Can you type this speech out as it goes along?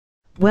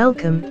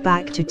Welcome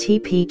back to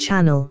TP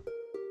channel.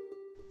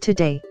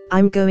 Today,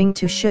 I'm going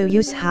to show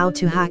you how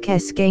to hack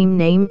game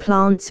name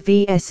Plants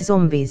vs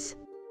Zombies.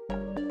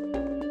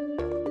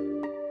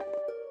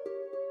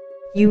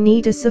 You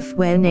need a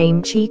software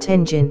name cheat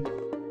engine.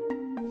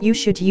 You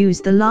should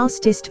use the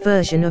latest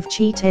version of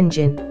cheat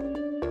engine.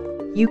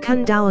 You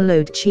can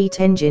download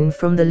cheat engine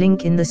from the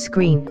link in the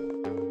screen.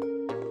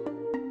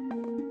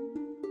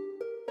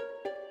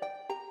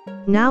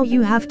 Now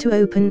you have to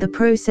open the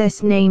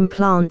process name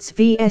plants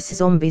vs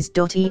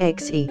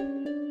zombies.exe.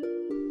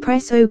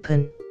 Press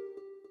open.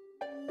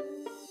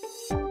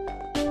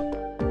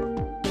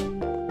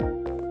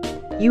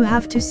 You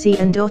have to see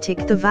and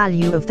tick the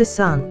value of the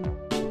sun.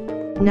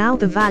 Now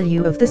the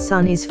value of the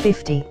sun is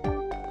 50.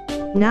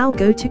 Now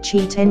go to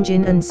cheat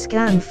engine and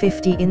scan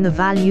 50 in the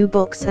value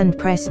box and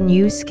press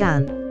new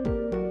scan.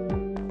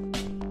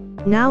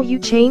 Now you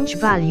change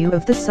value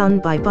of the sun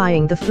by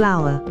buying the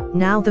flower.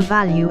 Now the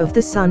value of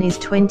the sun is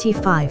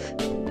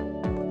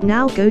 25.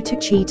 Now go to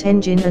cheat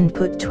engine and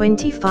put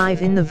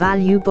 25 in the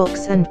value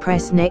box and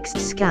press next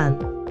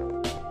scan.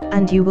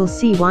 And you will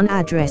see one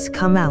address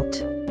come out.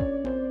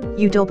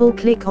 You double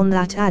click on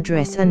that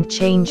address and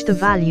change the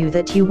value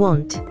that you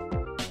want.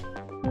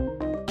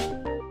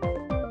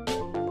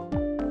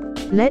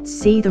 Let's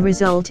see the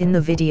result in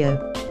the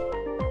video.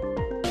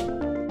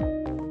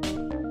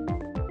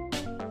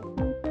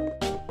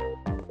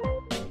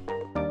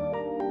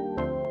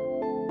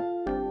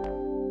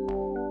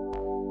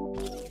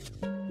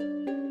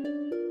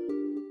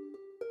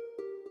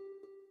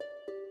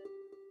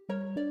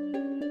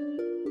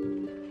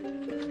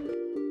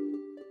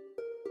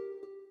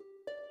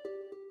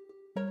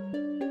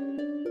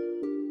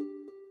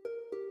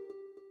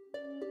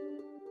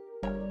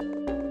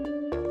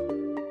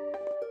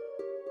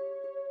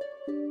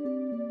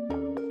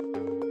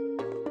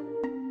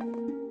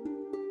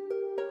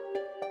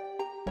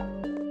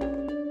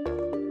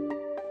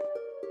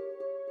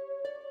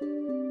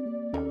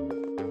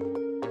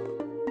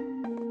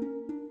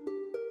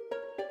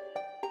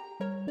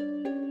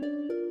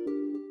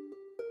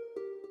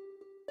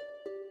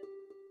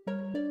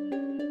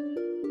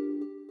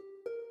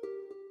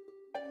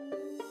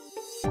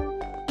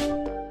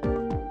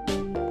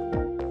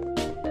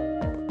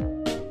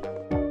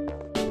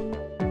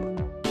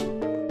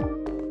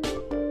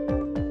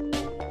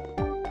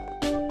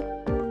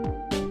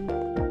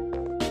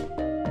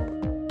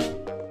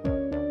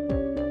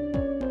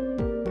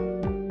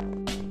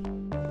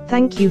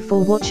 Thank you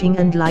for watching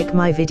and like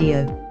my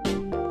video.